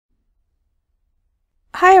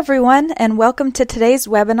Hi everyone, and welcome to today's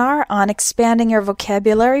webinar on expanding your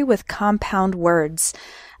vocabulary with compound words.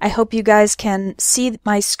 I hope you guys can see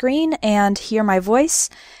my screen and hear my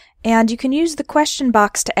voice, and you can use the question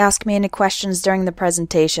box to ask me any questions during the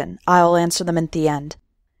presentation. I'll answer them at the end.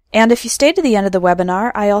 And if you stay to the end of the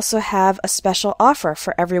webinar, I also have a special offer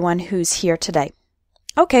for everyone who's here today.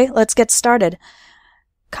 Okay, let's get started.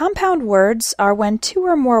 Compound words are when two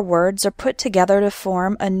or more words are put together to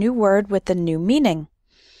form a new word with a new meaning.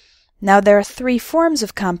 Now there are three forms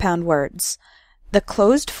of compound words. The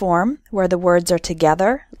closed form, where the words are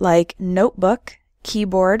together, like notebook,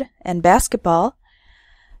 keyboard, and basketball.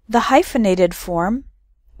 The hyphenated form,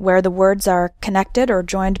 where the words are connected or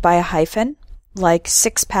joined by a hyphen, like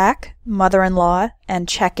six-pack, mother-in-law, and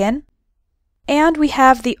check-in. And we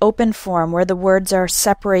have the open form, where the words are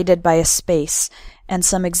separated by a space, and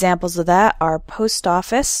some examples of that are post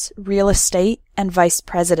office, real estate, and vice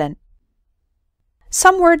president.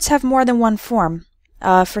 Some words have more than one form.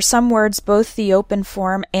 For some words, both the open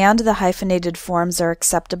form and the hyphenated forms are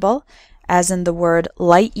acceptable, as in the word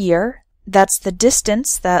light year. That's the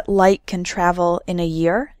distance that light can travel in a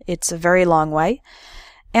year. It's a very long way.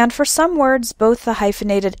 And for some words, both the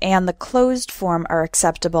hyphenated and the closed form are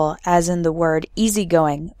acceptable, as in the word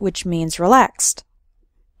easygoing, which means relaxed.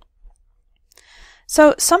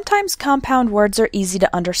 So sometimes compound words are easy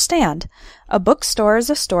to understand. A bookstore is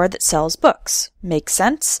a store that sells books. Makes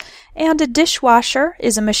sense. And a dishwasher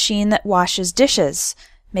is a machine that washes dishes.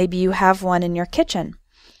 Maybe you have one in your kitchen.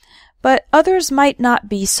 But others might not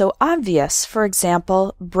be so obvious. For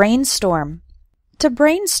example, brainstorm. To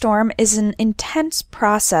brainstorm is an intense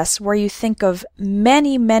process where you think of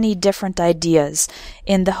many different ideas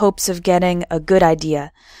in the hopes of getting a good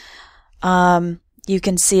idea. You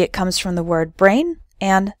can see it comes from the word brain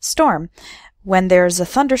and storm. When there's a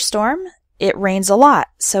thunderstorm, it rains a lot.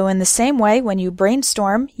 So in the same way, when you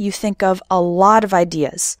brainstorm, you think of a lot of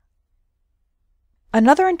ideas.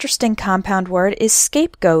 Another interesting compound word is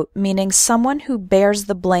scapegoat, meaning someone who bears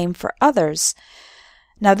the blame for others.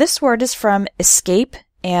 Now this word is from escape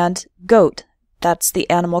and goat. That's the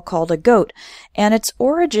animal called a goat, and its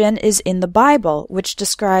origin is in the Bible, which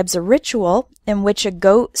describes a ritual in which a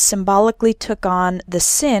goat symbolically took on the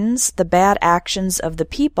sins, the bad actions of the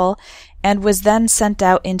people, and was then sent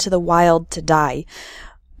out into the wild to die.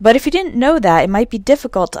 But if you didn't know that, it might be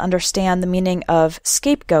difficult to understand the meaning of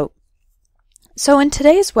scapegoat. So in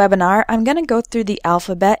today's webinar, I'm going to go through the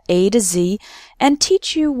alphabet A to Z and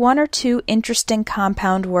teach you one or two interesting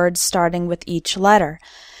compound words starting with each letter.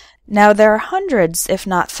 Now, there are hundreds, if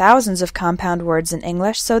not thousands, of compound words in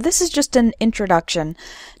English, so this is just an introduction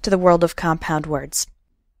to the world of compound words.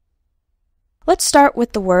 Let's start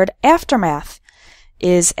with the word aftermath.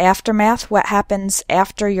 Is aftermath what happens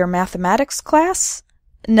after your mathematics class?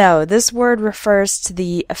 No, this word refers to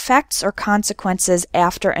the effects or consequences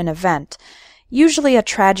after an event, usually a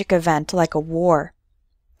tragic event like a war.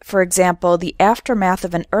 For example, the aftermath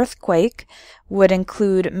of an earthquake would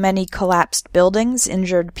include many collapsed buildings,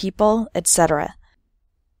 injured people, etc.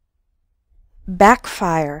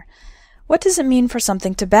 Backfire. What does it mean for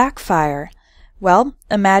something to backfire? Well,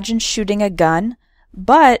 imagine shooting a gun,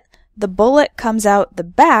 but the bullet comes out the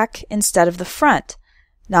back instead of the front.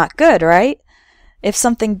 Not good, right? If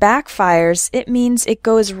something backfires, it means it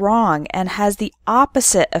goes wrong and has the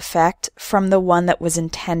opposite effect from the one that was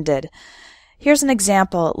intended. Here's an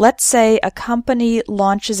example. Let's say a company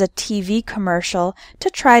launches a TV commercial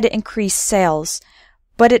to try to increase sales,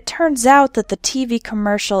 but it turns out that the TV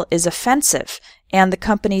commercial is offensive and the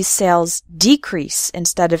company's sales decrease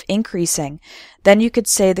instead of increasing. Then you could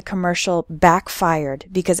say the commercial backfired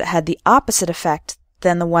because it had the opposite effect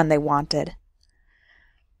than the one they wanted.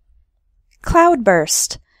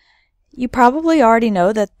 Cloudburst. You probably already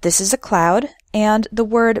know that this is a cloud, and the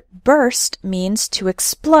word burst means to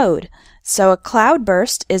explode. So a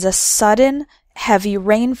cloudburst is a sudden, heavy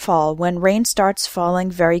rainfall when rain starts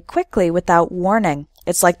falling very quickly without warning.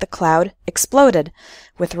 It's like the cloud exploded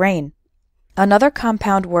with rain. Another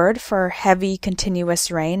compound word for heavy,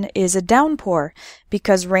 continuous rain is a downpour,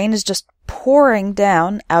 because rain is just pouring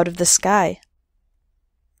down out of the sky.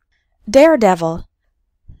 Daredevil.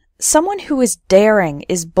 Someone who is daring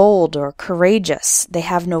is bold or courageous. They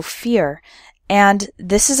have no fear. And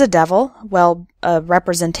this is a devil, well, a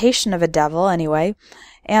representation of a devil anyway,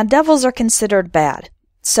 and devils are considered bad.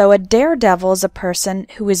 So a daredevil is a person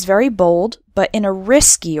who is very bold, but in a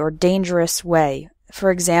risky or dangerous way. For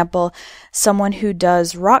example, someone who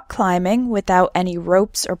does rock climbing without any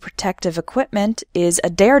ropes or protective equipment is a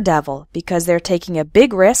daredevil because they're taking a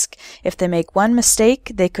big risk. If they make one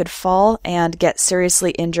mistake, they could fall and get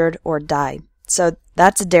seriously injured or die. So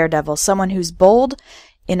that's a daredevil, someone who's bold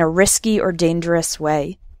in a risky or dangerous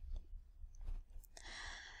way.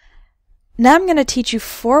 Now I'm going to teach you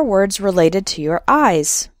 4 words related to your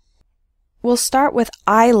eyes. We'll start with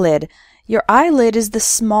eyelid. Your eyelid is the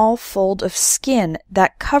small fold of skin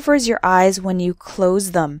that covers your eyes when you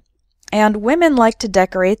close them. And women like to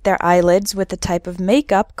decorate their eyelids with a type of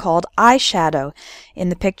makeup called eyeshadow. In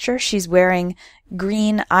the picture, she's wearing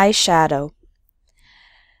green eyeshadow.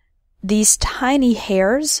 These tiny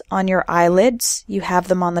hairs on your eyelids, you have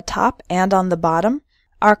them on the top and on the bottom,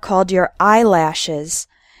 are called your eyelashes.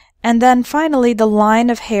 And then finally, the line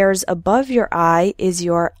of hairs above your eye is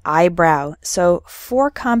your eyebrow. So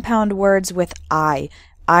 4 compound words with eye: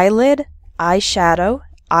 eyelid, eyeshadow,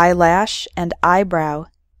 eyelash, and eyebrow.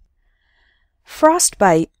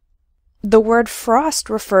 Frostbite. The word frost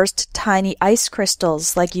refers to tiny ice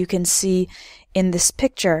crystals like you can see in this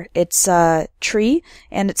picture. It's a tree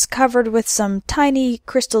and it's covered with some tiny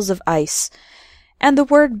crystals of ice. And the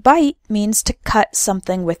word bite means to cut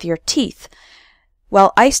something with your teeth.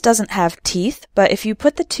 Well, ice doesn't have teeth, but if you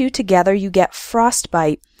put the 2 together, you get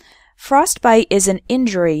frostbite. Frostbite is an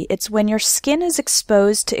injury. It's when your skin is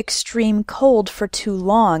exposed to extreme cold for too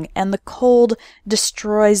long, and the cold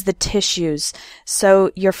destroys the tissues,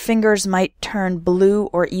 so your fingers might turn blue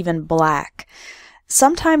or even black.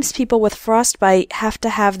 Sometimes people with frostbite have to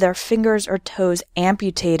have their fingers or toes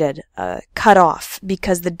amputated, cut off,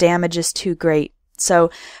 because the damage is too great. So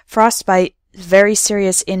frostbite, very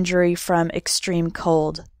serious injury from extreme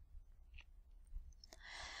cold.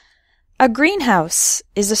 A greenhouse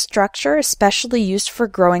is a structure especially used for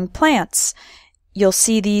growing plants. You'll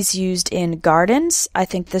see these used in gardens. I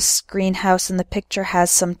think this greenhouse in the picture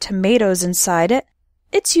has some tomatoes inside it.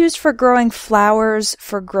 It's used for growing flowers,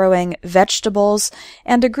 for growing vegetables,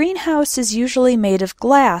 and a greenhouse is usually made of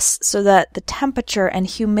glass so that the temperature and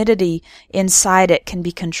humidity inside it can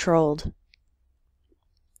be controlled.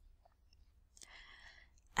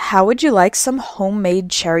 How would you like some homemade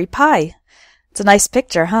cherry pie? It's a nice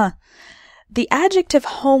picture, huh? The adjective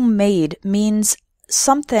homemade means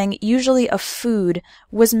something, usually a food,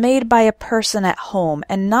 was made by a person at home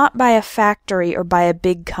and not by a factory or by a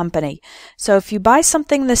big company. So if you buy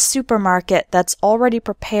something in the supermarket that's already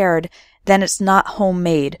prepared, then it's not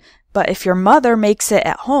homemade. But if your mother makes it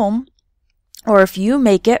at home, or if you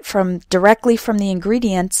make it directly from the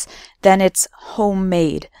ingredients, then it's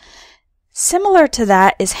homemade. Similar to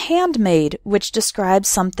that is handmade, which describes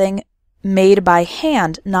something made by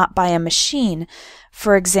hand, not by a machine.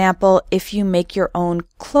 For example, if you make your own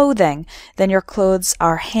clothing, then your clothes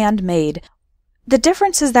are handmade. The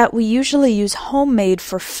difference is that we usually use homemade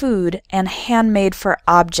for food and handmade for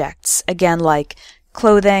objects, again like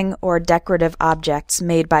clothing or decorative objects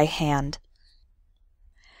made by hand.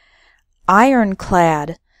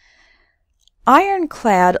 Ironclad.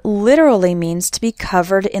 Ironclad literally means to be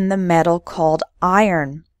covered in the metal called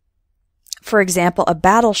iron. For example, a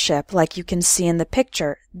battleship, like you can see in the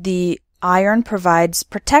picture, the iron provides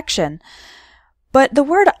protection. But the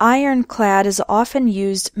word ironclad is often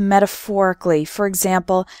used metaphorically. For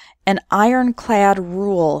example, an ironclad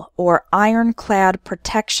rule or ironclad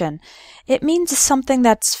protection. It means something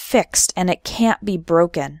that's fixed and it can't be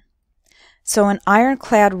broken. So an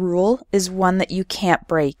ironclad rule is one that you can't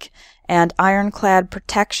break. And ironclad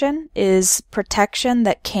protection is protection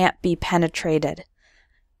that can't be penetrated.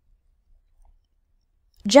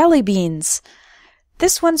 Jelly beans.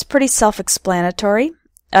 This one's pretty self-explanatory.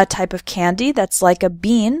 A type of candy that's like a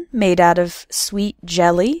bean made out of sweet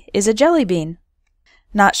jelly is a jelly bean.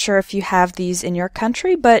 Not sure if you have these in your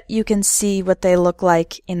country, but you can see what they look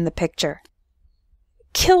like in the picture.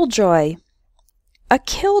 Killjoy. A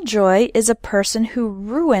killjoy is a person who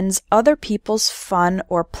ruins other people's fun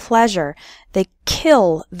or pleasure. They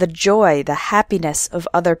kill the joy, the happiness of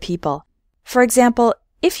other people. For example,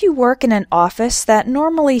 if you work in an office that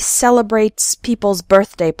normally celebrates people's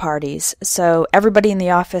birthday parties, so everybody in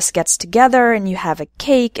the office gets together and you have a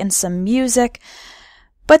cake and some music,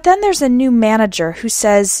 but then there's a new manager who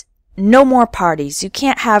says, "No more parties, you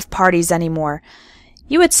can't have parties anymore,"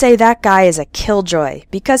 you would say that guy is a killjoy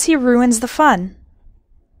because he ruins the fun.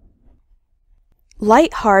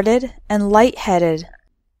 Light-hearted and light-headed.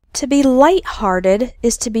 To be light-hearted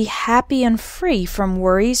is to be happy and free from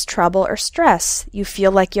worries, trouble, or stress. You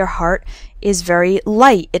feel like your heart is very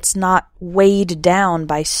light. It's not weighed down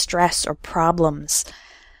by stress or problems.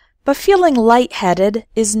 But feeling light-headed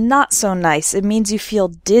is not so nice. It means you feel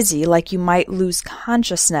dizzy, like you might lose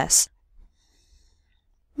consciousness.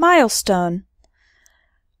 Milestone.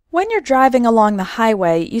 When you're driving along the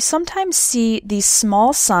highway, you sometimes see these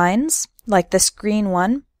small signs, like this green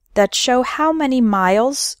one, that show how many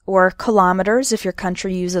miles, or kilometers if your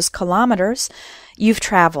country uses kilometers, you've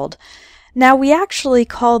traveled. Now, we actually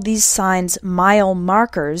call these signs mile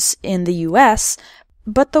markers in the US,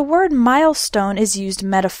 but the word milestone is used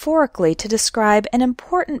metaphorically to describe an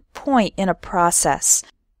important point in a process.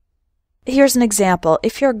 Here's an example.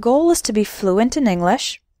 If your goal is to be fluent in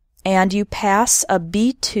English, and you pass a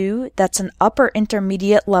B2, that's an upper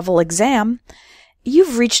intermediate level exam,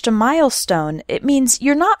 you've reached a milestone. It means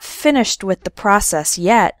you're not finished with the process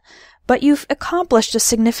yet, but you've accomplished a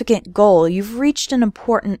significant goal. You've reached an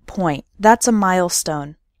important point. That's a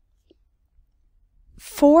milestone.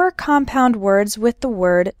 4 compound words with the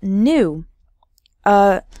word new.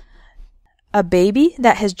 A baby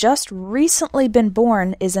that has just recently been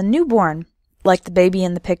born is a newborn, like the baby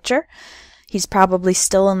in the picture. He's probably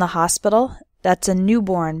still in the hospital. That's a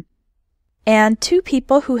newborn. And 2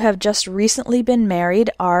 people who have just recently been married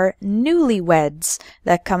are newlyweds.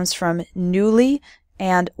 That comes from newly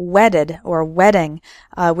and wedded, or wedding,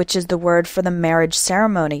 which is the word for the marriage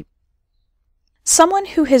ceremony. Someone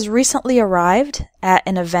who has recently arrived at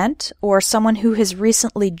an event, or someone who has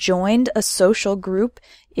recently joined a social group,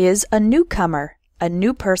 is a newcomer, a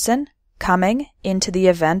new person coming into the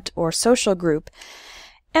event or social group.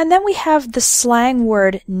 And then we have the slang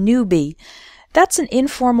word newbie. That's an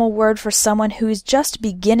informal word for someone who's just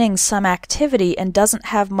beginning some activity and doesn't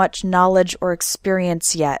have much knowledge or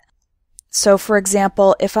experience yet. So, for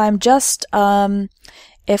example, if I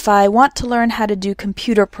want to learn how to do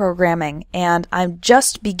computer programming and I'm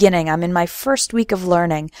just beginning, I'm in my first week of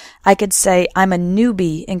learning, I could say I'm a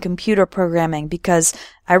newbie in computer programming because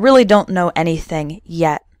I really don't know anything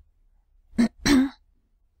yet.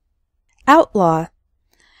 Outlaw.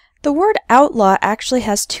 The word outlaw actually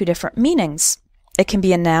has 2 different meanings. It can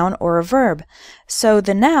be a noun or a verb. So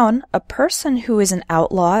the noun, a person who is an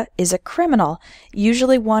outlaw, is a criminal,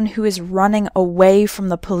 usually one who is running away from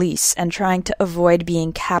the police and trying to avoid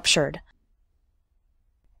being captured.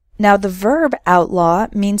 Now the verb outlaw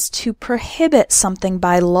means to prohibit something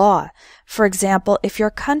by law. For example, if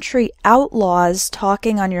your country outlaws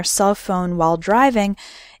talking on your cell phone while driving,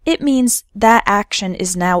 it means that action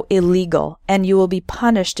is now illegal and you will be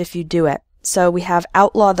punished if you do it. So we have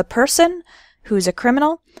outlaw the person, who's a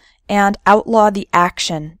criminal, and outlaw the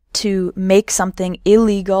action, to make something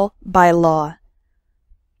illegal by law.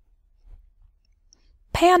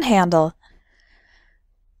 Panhandle.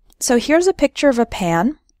 So here's a picture of a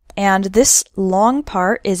pan, and this long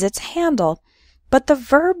part is its handle. But the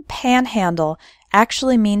verb panhandle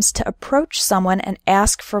actually means to approach someone and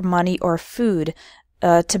ask for money or food,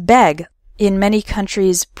 to beg. In many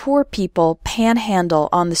countries, poor people panhandle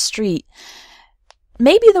on the street.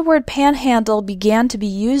 Maybe the word panhandle began to be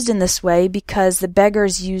used in this way because the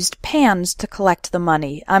beggars used pans to collect the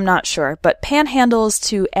money. I'm not sure, but panhandle is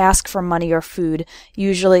to ask for money or food,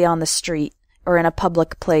 usually on the street or in a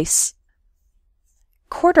public place.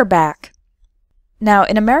 Quarterback. Now,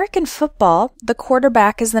 in American football, the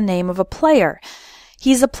quarterback is the name of a player.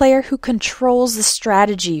 He's a player who controls the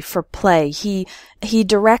strategy for play. He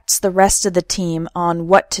directs the rest of the team on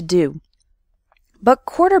what to do. But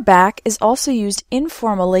quarterback is also used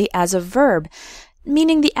informally as a verb,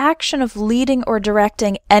 meaning the action of leading or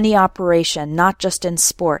directing any operation, not just in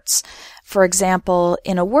sports. For example,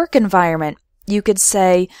 in a work environment, you could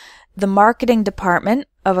say, the marketing department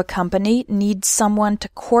of a company needs someone to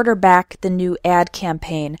quarterback the new ad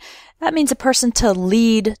campaign. That means a person to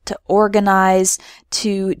lead, to organize,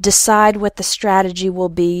 to decide what the strategy will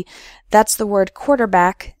be. That's the word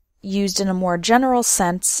quarterback, used in a more general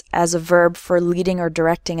sense as a verb for leading or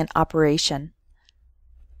directing an operation.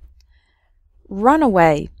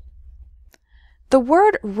 Runaway. The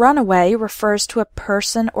word runaway refers to a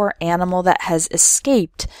person or animal that has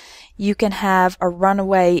escaped. You can have a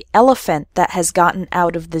runaway elephant that has gotten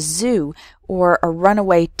out of the zoo, or a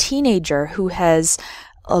runaway teenager who has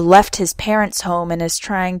left his parents' home and is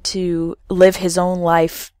trying to live his own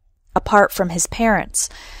life apart from his parents.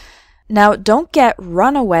 Now, don't get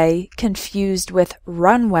runaway confused with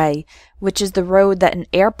runway, which is the road that an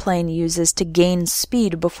airplane uses to gain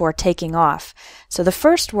speed before taking off. So the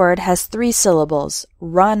first word has 3 syllables,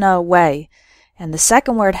 runaway, and the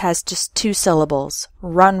second word has just 2 syllables,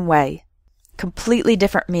 runway. Completely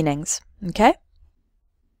different meanings, okay?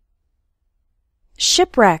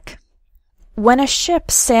 Shipwreck. When a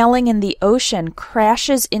ship sailing in the ocean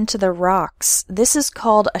crashes into the rocks, this is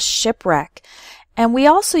called a shipwreck. And we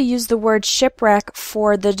also use the word shipwreck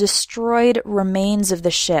for the destroyed remains of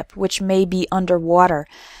the ship, which may be underwater.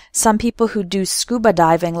 Some people who do scuba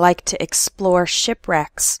diving like to explore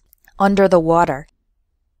shipwrecks under the water.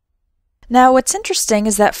 Now, what's interesting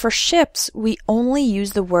is that for ships, we only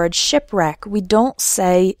use the word shipwreck. We don't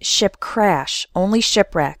say ship crash, only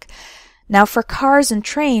shipwreck. Now, for cars and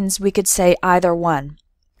trains, we could say either one.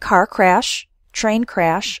 Car crash, train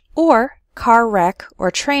crash, or car wreck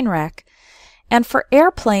or train wreck. And for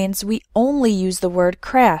airplanes, we only use the word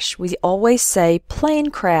crash. We always say plane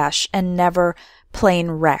crash and never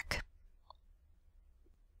plane wreck.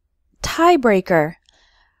 Tiebreaker.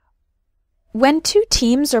 When two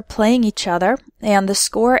teams are playing each other and the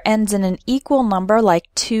score ends in an equal number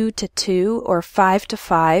like 2-2 or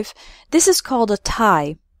 5-5, this is called a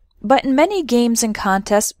tie. But in many games and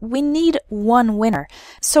contests, we need one winner.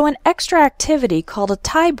 So an extra activity called a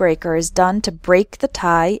tiebreaker is done to break the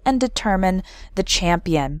tie and determine the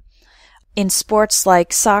champion. In sports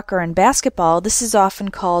like soccer and basketball, this is often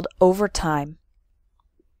called overtime.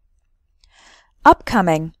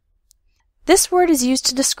 Upcoming. This word is used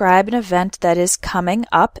to describe an event that is coming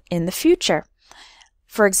up in the future.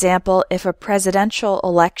 For example, if a presidential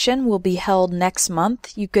election will be held next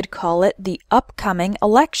month, you could call it the upcoming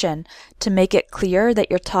election to make it clear that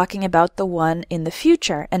you're talking about the one in the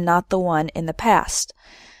future and not the one in the past.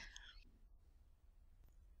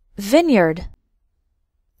 Vineyard.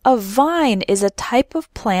 A vine is a type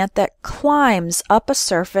of plant that climbs up a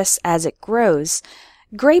surface as it grows.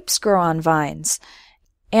 Grapes grow on vines.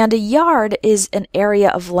 And a yard is an area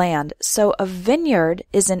of land, so a vineyard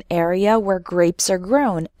is an area where grapes are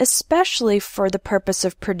grown, especially for the purpose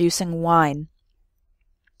of producing wine.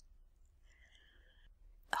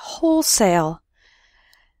 Wholesale.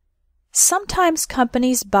 Sometimes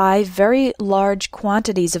companies buy very large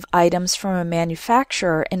quantities of items from a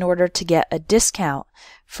manufacturer in order to get a discount.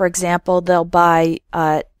 For example, they'll buy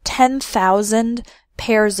 10,000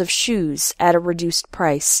 pairs of shoes at a reduced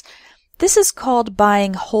price. This is called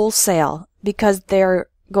buying wholesale because they're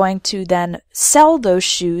going to then sell those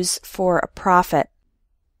shoes for a profit.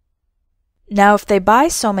 Now, if they buy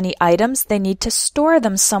so many items, they need to store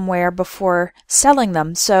them somewhere before selling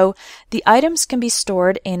them. So the items can be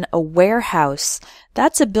stored in a warehouse.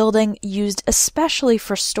 That's a building used especially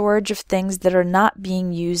for storage of things that are not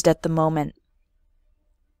being used at the moment.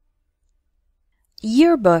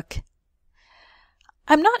 Yearbook.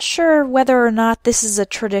 I'm not sure whether or not this is a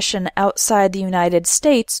tradition outside the United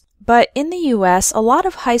States, but in the U.S., a lot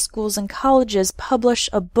of high schools and colleges publish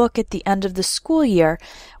a book at the end of the school year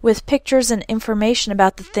with pictures and information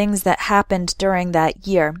about the things that happened during that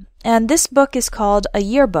year. And this book is called a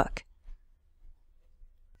yearbook.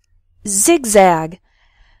 Zigzag.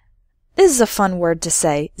 This is a fun word to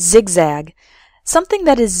say, zigzag. Something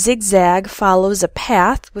that is zigzag follows a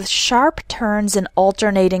path with sharp turns in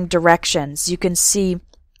alternating directions. You can see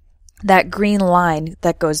that green line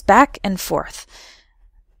that goes back and forth.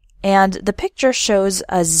 And the picture shows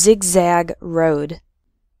a zigzag road.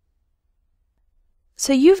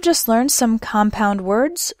 So you've just learned some compound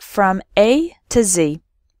words from A to Z.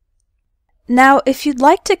 Now, if you'd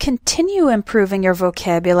like to continue improving your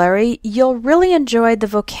vocabulary, you'll really enjoy the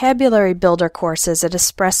Vocabulary Builder courses at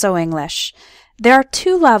Espresso English. There are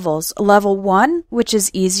two levels, level 1, which is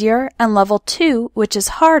easier, and level 2, which is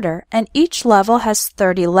harder, and each level has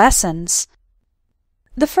 30 lessons.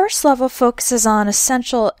 The first level focuses on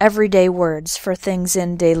essential everyday words for things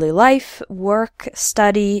in daily life, work,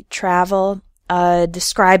 study, travel,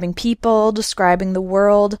 describing people, describing the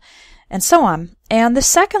world, and so on. And the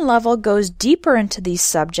second level goes deeper into these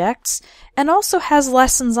subjects and also has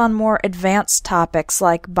lessons on more advanced topics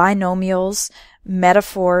like binomials,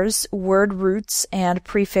 metaphors, word roots, and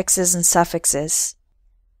prefixes and suffixes.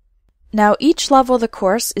 Now, each level of the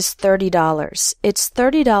course is $30. It's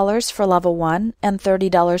 $30 for level 1 and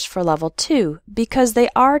 $30 for level 2 because they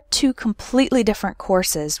are two completely different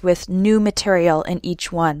courses with new material in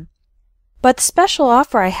each one. But the special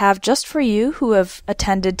offer I have just for you who have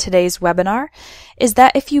attended today's webinar is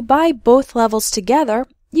that if you buy both levels together,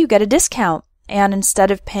 you get a discount. And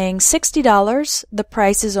instead of paying $60, the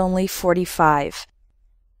price is only $45.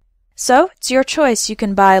 So it's your choice. You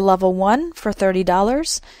can buy level 1 for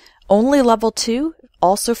 $30, only level 2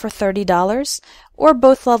 also for $30, or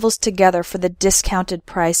both levels together for the discounted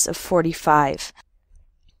price of $45.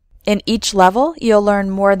 In each level, you'll learn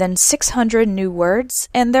more than 600 new words,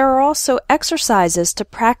 and there are also exercises to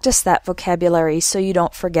practice that vocabulary so you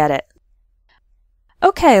don't forget it.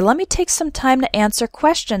 Okay, let me take some time to answer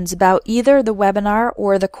questions about either the webinar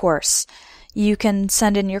or the course. You can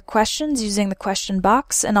send in your questions using the question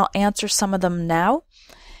box, and I'll answer some of them now.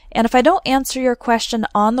 And if I don't answer your question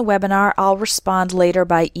on the webinar, I'll respond later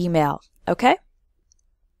by email. Okay?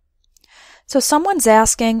 So someone's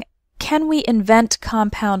asking, can we invent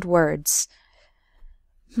compound words?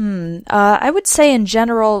 I would say in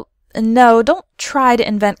general, No, don't try to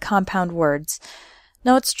invent compound words.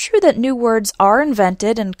 Now, it's true that new words are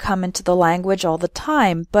invented and come into the language all the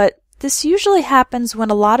time, but this usually happens when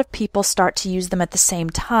a lot of people start to use them at the same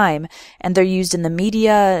time, and they're used in the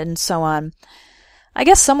media and so on. I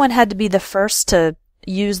guess someone had to be the first to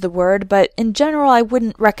use the word, but in general, I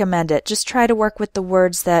wouldn't recommend it. Just try to work with the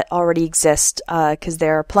words that already exist, because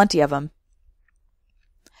there are plenty of them.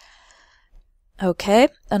 Okay,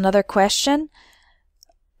 another question.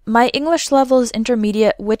 My English level is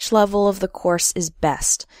intermediate. Which level of the course is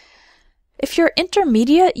best? If you're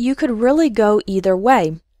intermediate, you could really go either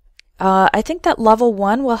way. I think that level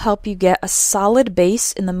 1 will help you get a solid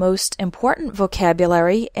base in the most important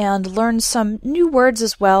vocabulary and learn some new words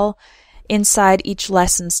as well inside each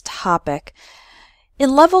lesson's topic.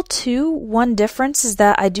 In level 2, one difference is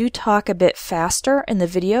that I do talk a bit faster in the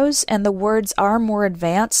videos and the words are more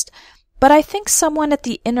advanced, but I think someone at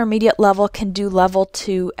the intermediate level can do level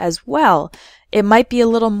 2 as well. It might be a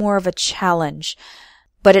little more of a challenge,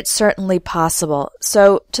 but it's certainly possible.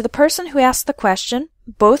 So to the person who asked the question,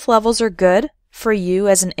 both levels are good for you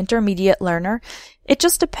as an intermediate learner. It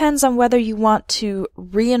just depends on whether you want to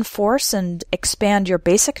reinforce and expand your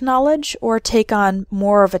basic knowledge or take on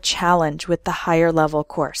more of a challenge with the higher level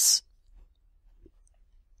course.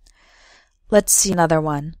 Let's see another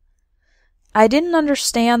one. I didn't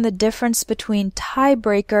understand the difference between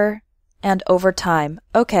tiebreaker and overtime.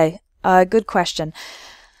 Okay, good question.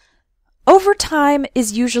 Overtime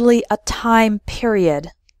is usually a time period,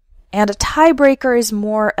 and a tiebreaker is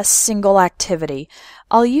more a single activity.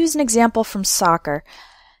 I'll use an example from soccer.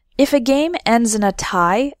 If a game ends in a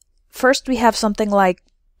tie, first we have something like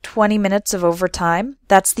 20 minutes of overtime.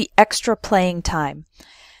 That's the extra playing time.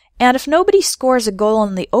 And if nobody scores a goal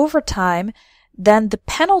in the overtime, then the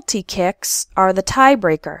penalty kicks are the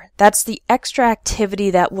tiebreaker. That's the extra activity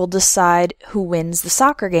that will decide who wins the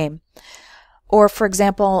soccer game. Or, for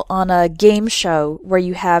example, on a game show where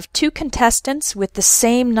you have two contestants with the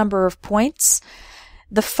same number of points,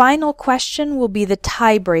 the final question will be the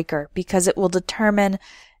tiebreaker because it will determine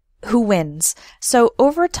who wins. So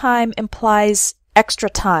overtime implies extra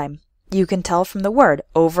time. You can tell from the word,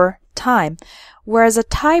 over time. Whereas a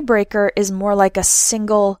tiebreaker is more like a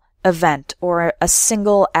single event or a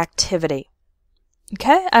single activity.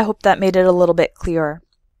 Okay, I hope that made it a little bit clearer.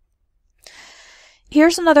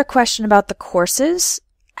 Here's another question about the courses.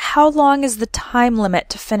 How long is the time limit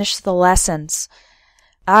to finish the lessons?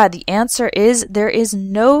 The answer is there is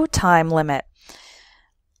no time limit.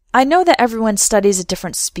 I know that everyone studies at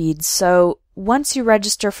different speeds, so once you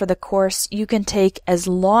register for the course, you can take as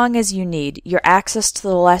long as you need. Your access to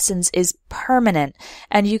the lessons is permanent,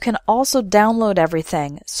 and you can also download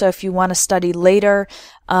everything. So if you want to study later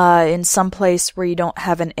in some place where you don't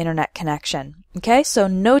have an internet connection. Okay, so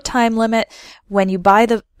no time limit. When you buy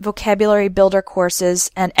the vocabulary builder courses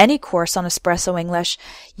and any course on Espresso English,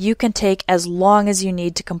 you can take as long as you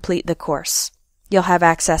need to complete the course. You'll have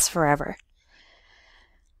access forever.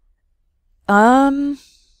 I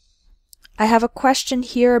have a question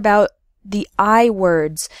here about the I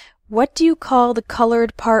words. What do you call the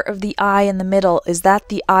colored part of the I in the middle? Is that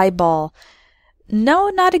the eyeball? No,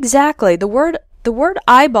 not exactly. The word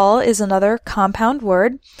eyeball is another compound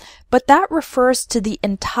word, but that refers to the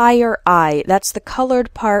entire eye. That's the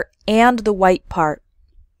colored part and the white part.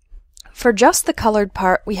 For just the colored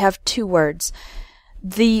part, we have two words.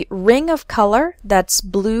 The ring of color, that's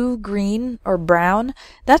blue, green, or brown,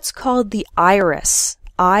 that's called the iris,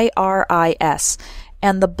 I-R-I-S.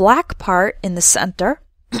 And the black part in the center,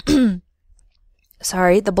 the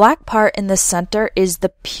black part in the center is the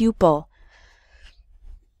pupil.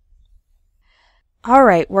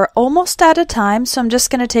 Alright, we're almost out of time, so I'm just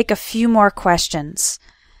going to take a few more questions.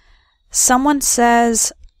 Someone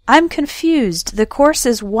says, I'm confused. The course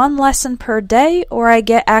is one lesson per day, or I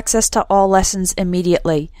get access to all lessons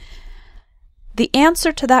immediately? The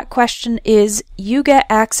answer to that question is you get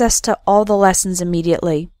access to all the lessons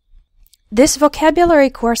immediately. This vocabulary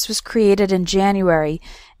course was created in January,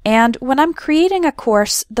 and when I'm creating a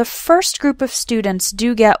course, the first group of students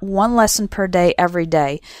do get one lesson per day every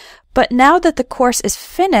day. But now that the course is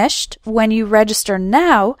finished, when you register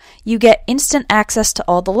now, you get instant access to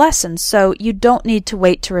all the lessons, so you don't need to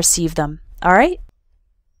wait to receive them. Alright?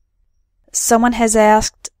 Someone has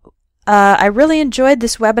asked, I really enjoyed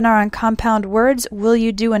this webinar on compound words. Will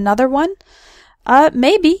you do another one?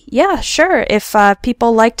 Maybe. Yeah, sure. If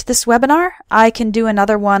people liked this webinar, I can do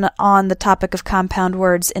another one on the topic of compound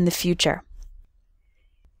words in the future.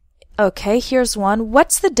 Okay, here's one.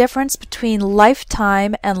 What's the difference between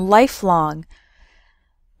lifetime and lifelong?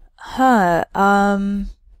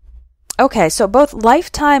 Okay, so both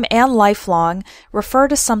lifetime and lifelong refer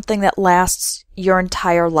to something that lasts your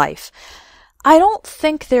entire life. I don't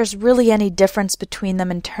think there's really any difference between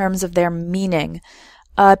them in terms of their meaning.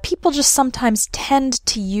 People just sometimes tend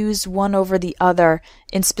to use one over the other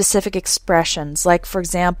in specific expressions. Like, for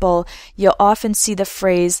example, you'll often see the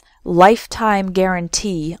phrase lifetime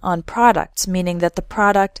guarantee on products, meaning that the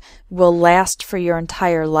product will last for your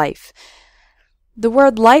entire life. The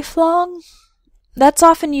word lifelong, that's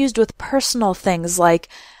often used with personal things like,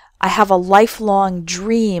 I have a lifelong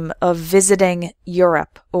dream of visiting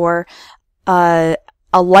Europe, or a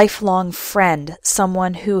lifelong friend,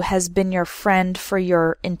 someone who has been your friend for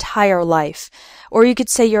your entire life. Or you could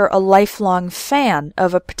say you're a lifelong fan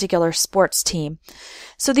of a particular sports team.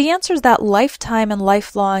 So the answer is that lifetime and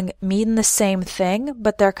lifelong mean the same thing,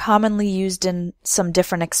 but they're commonly used in some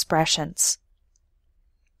different expressions.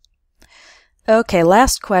 Okay,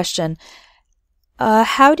 last question.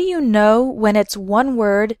 How do you know when it's one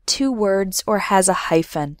word, two words, or has a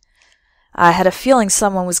hyphen? I had a feeling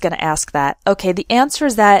someone was going to ask that. Okay, the answer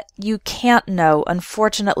is that you can't know.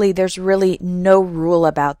 Unfortunately, there's really no rule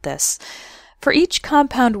about this. For each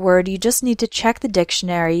compound word, you just need to check the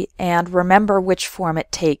dictionary and remember which form it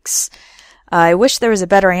takes. I wish there was a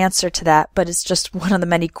better answer to that, but it's just one of the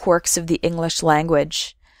many quirks of the English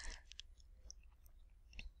language.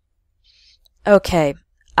 Okay,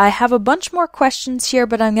 I have a bunch more questions here,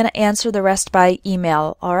 but I'm going to answer the rest by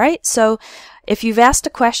email, alright? So if you've asked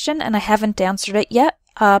a question and I haven't answered it yet,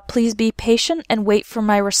 please be patient and wait for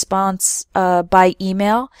my response by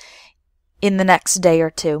email in the next day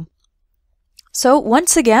or two. So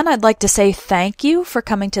once again, I'd like to say thank you for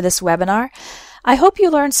coming to this webinar. I hope you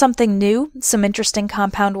learned something new, some interesting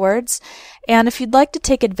compound words, and if you'd like to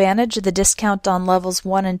take advantage of the discount on levels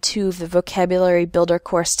 1 and 2 of the Vocabulary Builder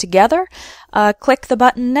course together, click the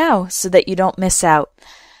button now so that you don't miss out.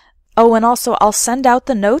 Oh, and also I'll send out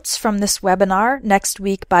the notes from this webinar next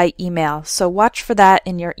week by email, so watch for that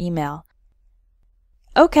in your email.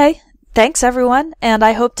 Okay, thanks everyone, and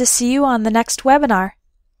I hope to see you on the next webinar.